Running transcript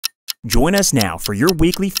Join us now for your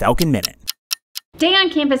weekly Falcon Minute. Day on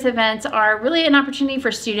campus events are really an opportunity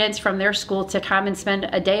for students from their school to come and spend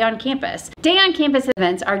a day on campus. Day on campus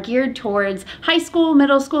events are geared towards high school,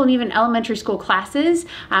 middle school, and even elementary school classes.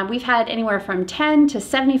 We've had anywhere from 10 to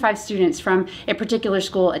 75 students from a particular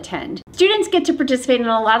school attend. Students get to participate in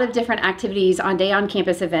a lot of different activities on day on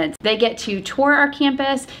campus events. They get to tour our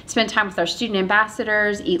campus, spend time with our student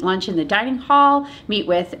ambassadors, eat lunch in the dining hall, meet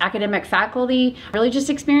with academic faculty, really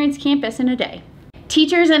just experience campus in a day.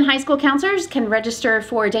 Teachers and high school counselors can register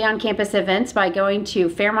for day on campus events by going to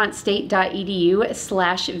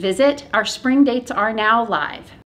fairmontstate.edu/visit. Our spring dates are now live.